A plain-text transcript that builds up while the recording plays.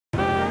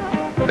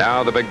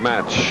Now the big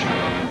match.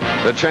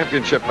 The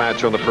championship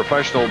match on the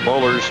Professional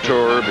Bowlers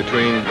Tour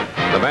between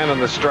the man in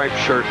the striped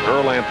shirt,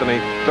 Earl Anthony,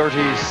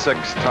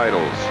 36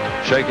 titles,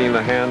 shaking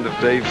the hand of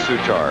Dave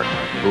Soutar,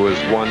 who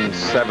has won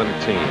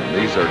 17.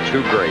 These are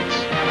two greats.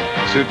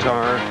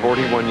 Soutar,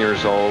 41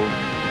 years old,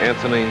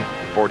 Anthony,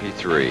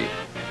 43.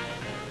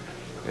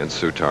 And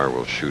Soutar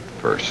will shoot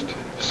first.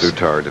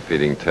 Soutar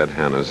defeating Ted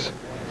Hanna's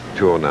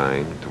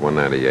 209 to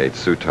 198.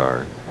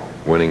 Soutar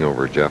winning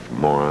over Jeff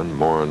Moran.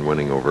 Moran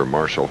winning over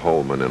Marshall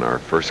Holman in our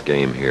first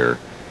game here.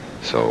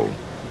 So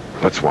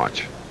let's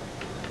watch.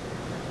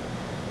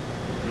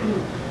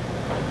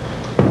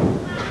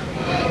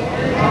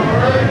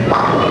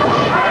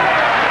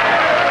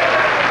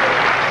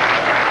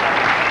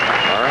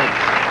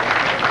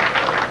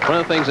 One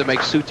of the things that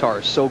makes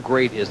Soutar so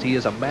great is he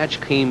is a match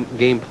game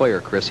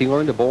player, Chris. He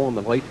learned to bowl in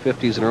the late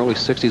 50s and early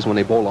 60s when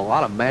they bowled a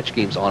lot of match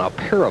games on a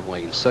pair of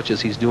lanes, such as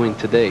he's doing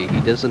today.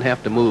 He doesn't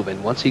have to move,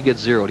 and once he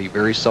gets zeroed, he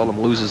very seldom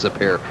loses a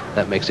pair.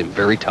 That makes him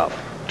very tough.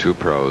 Two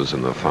pros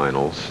in the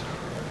finals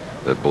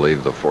that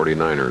believe the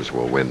 49ers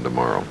will win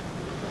tomorrow.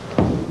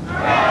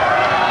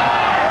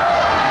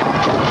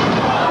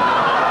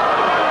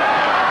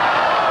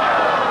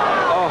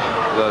 Oh,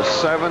 the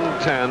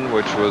 710,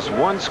 which was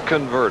once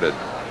converted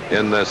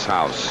in this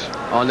house.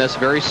 On this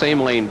very same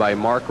lane by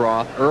Mark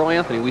Roth. Earl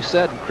Anthony, we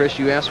said, Chris,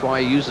 you asked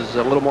why he uses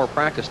a little more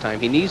practice time.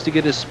 He needs to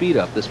get his speed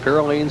up. This pair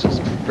of lanes is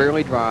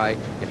fairly dry,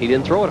 and he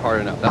didn't throw it hard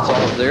enough. That's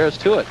all there is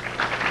to it.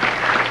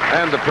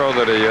 And the pro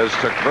that he is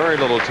took very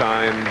little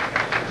time,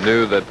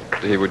 knew that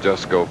he would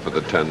just go for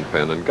the 10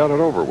 pin and got it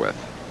over with.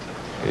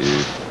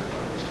 He's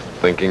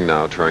thinking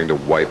now, trying to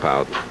wipe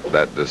out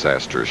that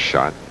disastrous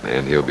shot,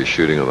 and he'll be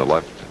shooting on the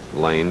left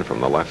lane from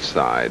the left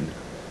side.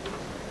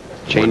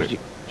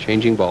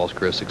 Changing balls,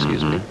 Chris,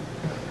 excuse me,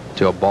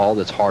 to a ball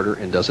that's harder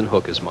and doesn't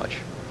hook as much.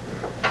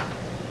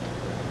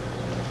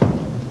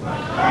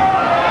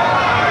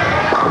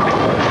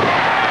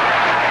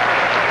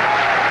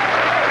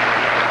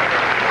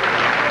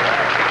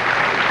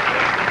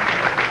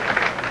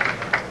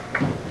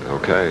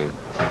 Okay.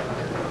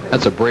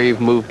 That's a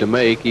brave move to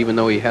make. Even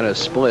though he had a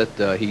split,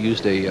 he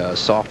used a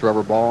soft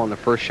rubber ball on the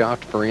first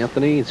shot for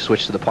Anthony. He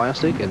switched to the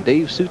plastic, and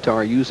Dave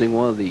Soutar using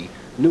one of the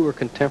newer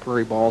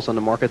contemporary balls on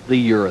the market,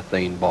 the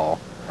urethane ball.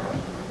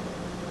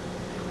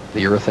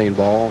 The urethane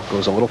ball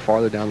goes a little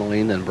farther down the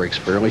lane, then breaks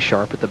fairly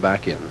sharp at the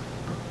back end.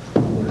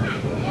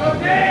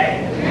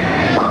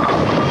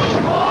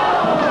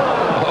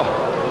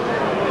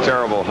 Oh,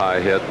 terrible high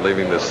hit,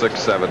 leaving the 6,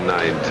 7,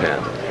 9, 10.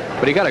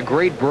 But he got a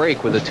great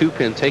break with a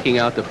 2-pin, taking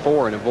out the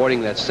 4 and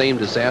avoiding that same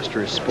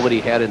disastrous split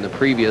he had in the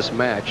previous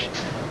match.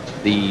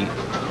 The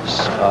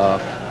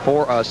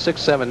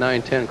 6, 7,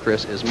 9, 10,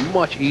 Chris, is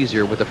much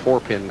easier with the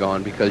 4-pin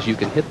gone because you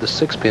can hit the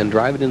 6-pin,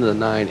 drive it into the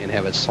 9, and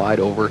have it slide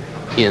over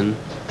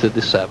into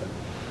the 7.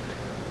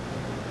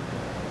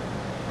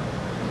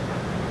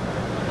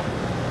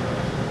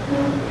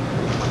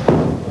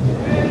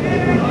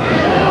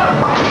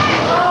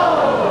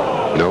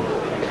 Nope.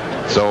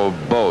 So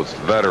both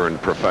veteran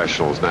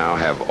professionals now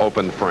have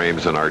open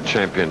frames in our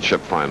championship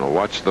final.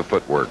 Watch the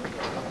footwork.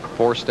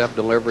 4-step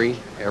delivery,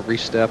 every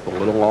step a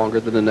little longer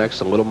than the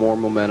next, a little more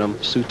momentum.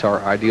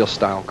 Soutar, ideal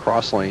style,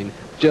 cross lane,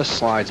 just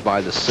slides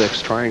by the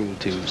 6, trying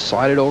to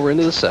slide it over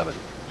into the 7.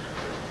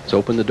 It's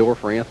opened the door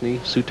for Anthony.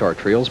 Soutar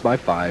trails by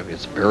 5.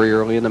 It's very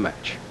early in the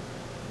match.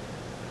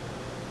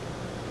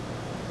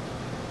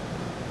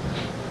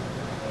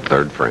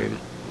 Third frame,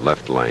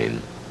 left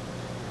lane.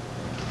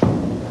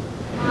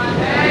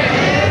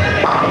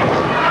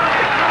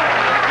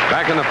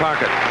 Back in the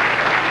pocket.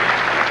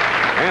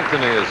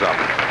 Anthony is up.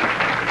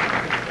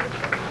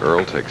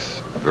 Earl takes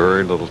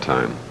very little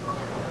time.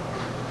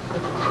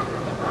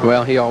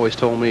 Well, he always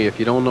told me if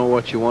you don't know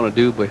what you want to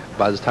do, but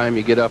by the time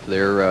you get up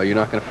there, you're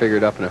not going to figure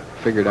it out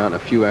in a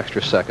few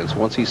extra seconds.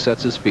 Once he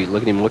sets his feet,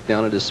 look at him look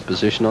down at his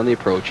position on the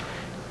approach,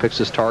 picks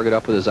his target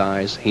up with his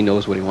eyes. He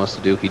knows what he wants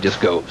to do. He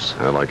just goes.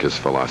 I like his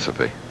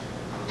philosophy.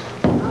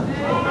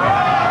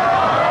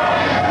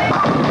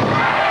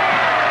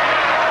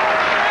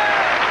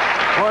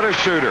 What a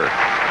shooter.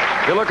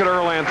 You look at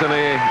Earl Anthony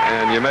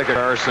and you make a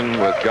comparison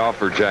with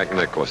golfer Jack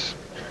Nicklaus.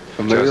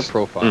 Familiar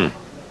profile.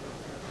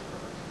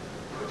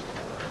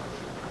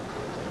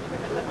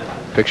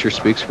 Picture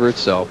speaks for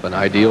itself. An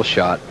ideal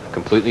shot,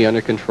 completely under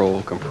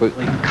control,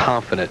 completely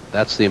confident.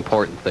 That's the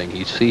important thing.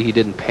 You see, he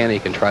didn't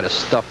panic and try to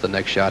stuff the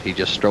next shot. He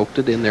just stroked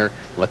it in there,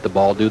 let the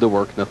ball do the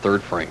work in the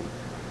 3rd frame.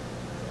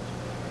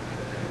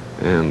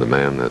 And the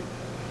man that...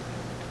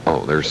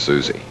 Oh, there's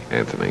Susie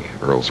Anthony,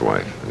 Earl's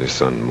wife. And his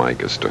son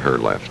Mike is to her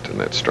left in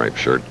that striped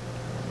shirt.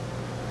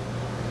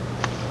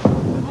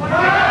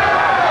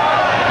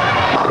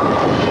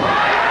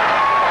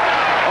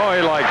 Oh,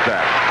 he liked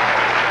that.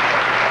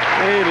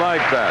 He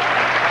liked that.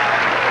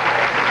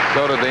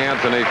 So did the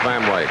Anthony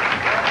family.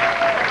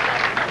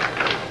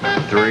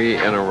 3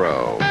 in a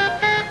row.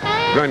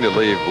 We're going to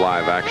leave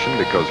live action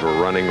because we're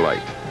running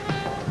late.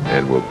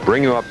 And we'll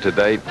bring you up to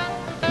date.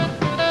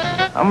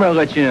 I'm going to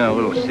let you in a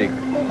little secret.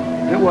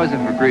 If it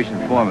wasn't for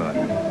Grecian formula,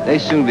 they'd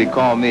soon be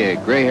calling me a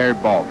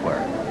gray-haired ball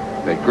player.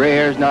 but gray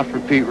hair's not for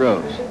Pete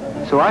Rose.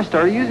 So I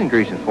started using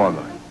Grecian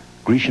formula.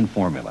 Grecian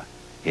formula.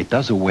 It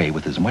does away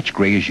with as much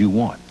gray as you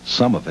want,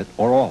 some of it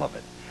or all of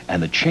it.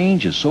 And the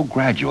change is so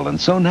gradual and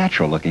so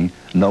natural looking,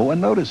 no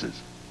one notices.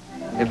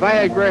 If I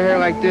had gray hair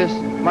like this,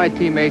 my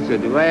teammates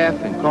would laugh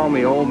and call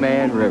me Old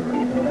Man River.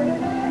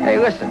 Hey,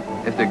 listen,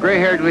 if the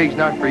gray-haired league's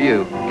not for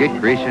you, get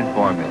Grecian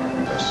formula.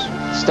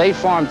 State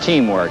Farm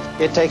teamwork.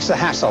 It takes the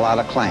hassle out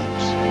of claims.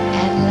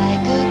 And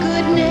like a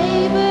good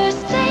neighbor,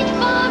 State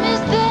Farm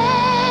is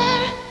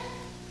there.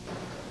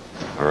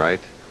 All right,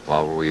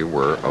 while we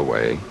were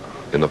away,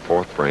 in the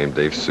 4th frame,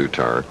 Dave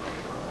Soutar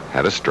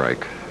had a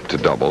strike to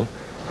double.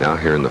 Now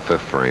here in the 5th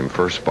frame,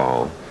 first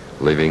ball,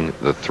 leaving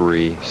the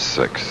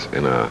 3-6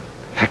 in a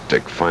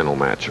hectic final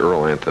match,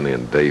 Earl Anthony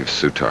and Dave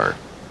Soutar.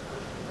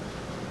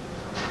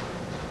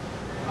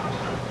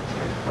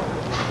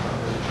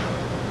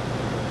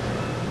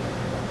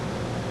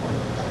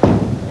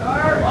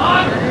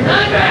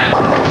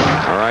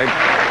 All right,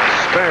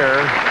 spare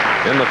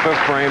in the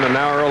 5th frame, and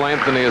now Earl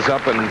Anthony is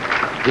up, and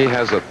he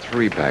has a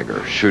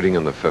 3-bagger shooting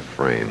in the 5th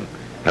frame.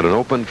 Had an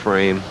open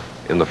frame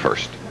in the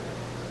 1st.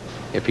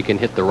 If he can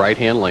hit the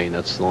right-hand lane,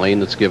 that's the lane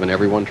that's given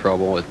everyone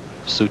trouble.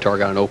 Soutar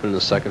got an open in the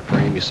 2nd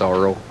frame. You saw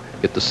Earl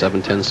get the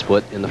 7-10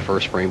 split in the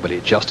 1st frame, but he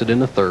adjusted in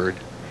the 3rd,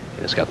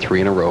 and it's got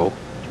 3 in a row.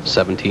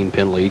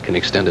 17-pin lead can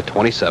extend to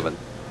 27.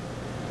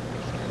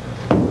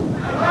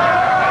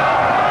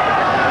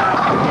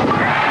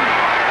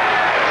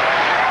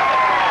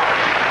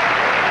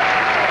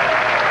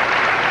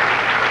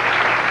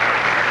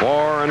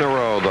 Four in a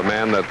row, the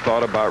man that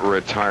thought about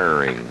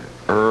retiring,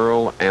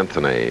 Earl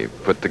Anthony,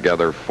 put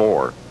together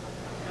 4.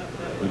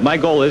 My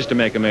goal is to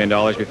make $1 million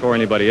before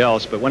anybody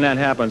else, but when that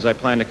happens, I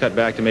plan to cut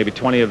back to maybe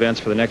 20 events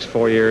for the next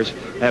 4 years.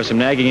 I have some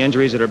nagging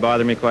injuries that are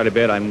bothering me quite a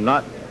bit. I'm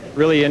not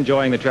really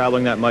enjoying the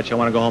traveling that much. I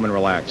want to go home and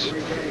relax.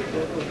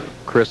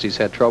 Christie's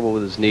had trouble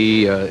with his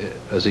knee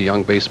as a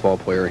young baseball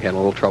player. He had a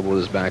little trouble with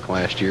his back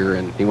last year,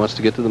 and he wants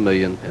to get to the $1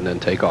 million and then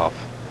take off.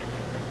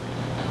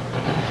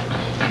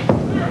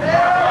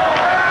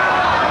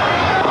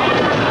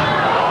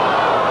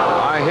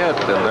 High hit,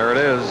 and there it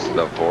is,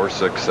 the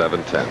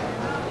 4-6-7-10.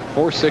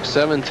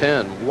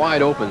 4-6-7-10,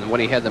 wide open when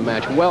he had the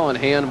match well in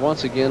hand.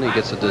 Once again, he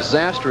gets a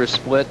disastrous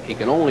split. He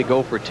can only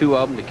go for 2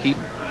 of them to keep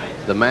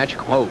the match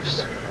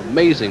close.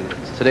 Amazing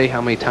today how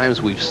many times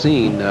we've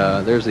seen,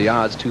 there's the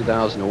odds,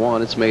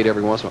 2001. It's made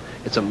every once in a while.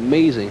 It's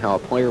amazing how a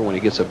player, when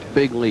he gets a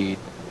big lead,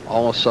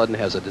 all of a sudden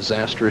has a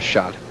disastrous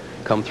shot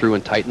come through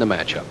and tighten the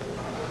matchup.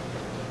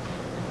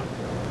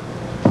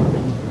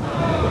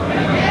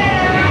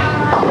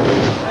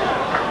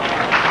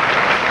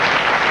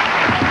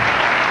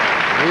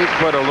 He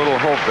put a little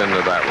hope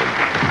into that one.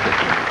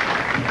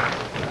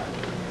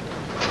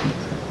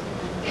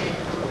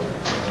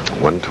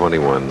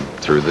 121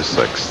 through the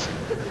 6th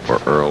for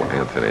Earl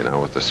Anthony.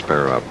 Now with the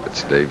spare up,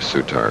 it's Dave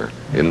Soutar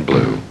in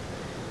blue,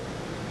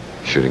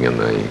 shooting in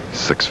the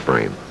 6th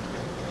frame.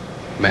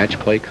 Match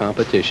play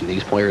competition.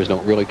 These players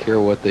don't really care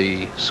what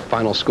the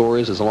final score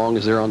is as long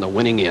as they're on the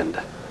winning end.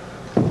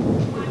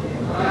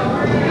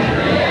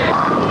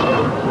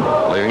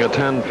 Leaving a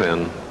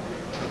 10-pin.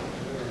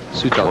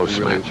 Soutar Close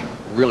match.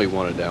 Really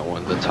wanted that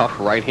one. The tough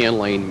right-hand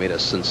lane made a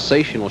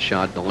sensational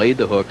shot, delayed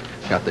the hook,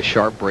 got the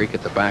sharp break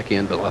at the back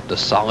end, but left a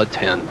solid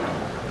 10.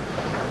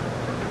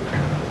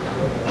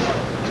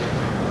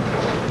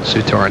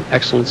 Soutar, an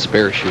excellent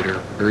spare shooter.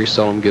 Very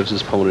seldom gives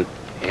his opponent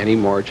any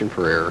margin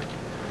for error.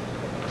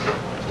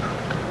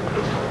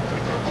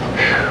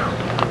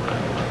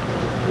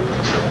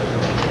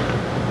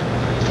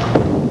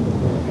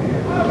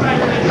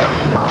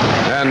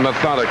 And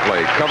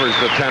methodically covers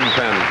the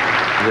 10-pin.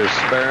 His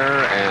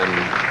spare, and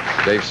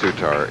Dave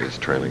Soutar is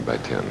trailing by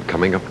 10.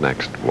 Coming up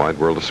next, Wide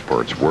World of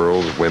Sports,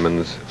 World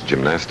Women's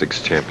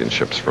Gymnastics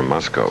Championships from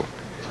Moscow.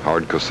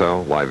 Howard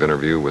Cosell, live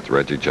interview with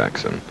Reggie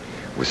Jackson.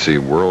 We see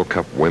World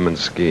Cup women's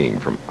skiing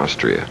from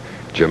Austria.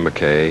 Jim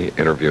McKay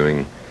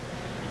interviewing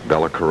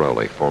Bella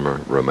Caroli, former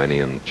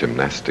Romanian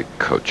gymnastic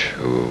coach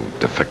who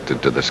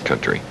defected to this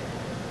country.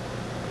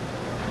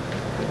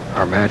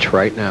 Our match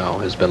right now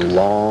has been a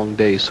long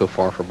day so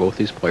far for both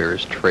these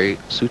players.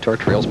 Soutar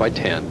trails by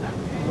 10.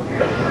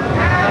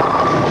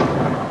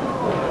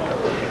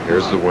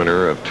 Here's the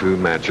winner of 2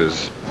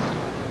 matches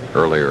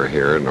earlier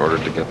here in order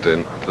to get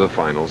into the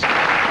finals.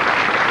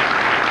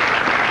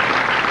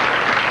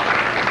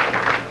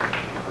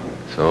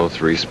 So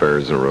 3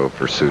 spares in a row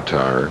for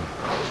Soutar,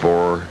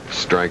 4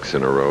 strikes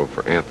in a row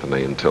for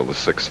Anthony until the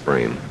 6th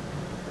frame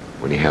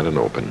when he had an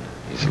open.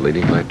 He's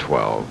leading by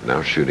 12,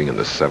 now shooting in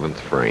the 7th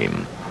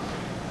frame.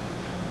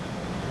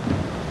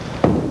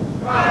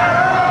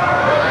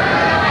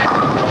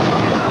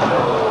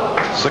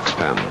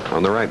 Six-pin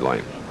on the right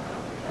line.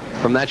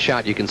 From that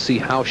shot, you can see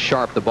how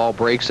sharp the ball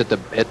breaks at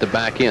the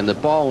back end. The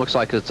ball looks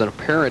like it's an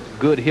apparent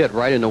good hit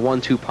right in the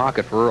 1-2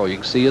 pocket for Earl. You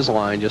can see his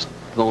line just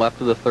to the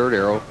left of the 3rd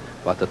arrow,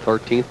 about the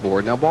 13th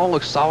board. Now, ball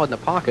looks solid in the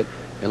pocket,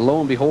 and lo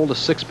and behold, a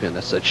 6-pin.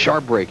 That's that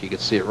sharp break. You can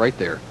see it right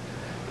there.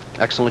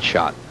 Excellent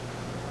shot.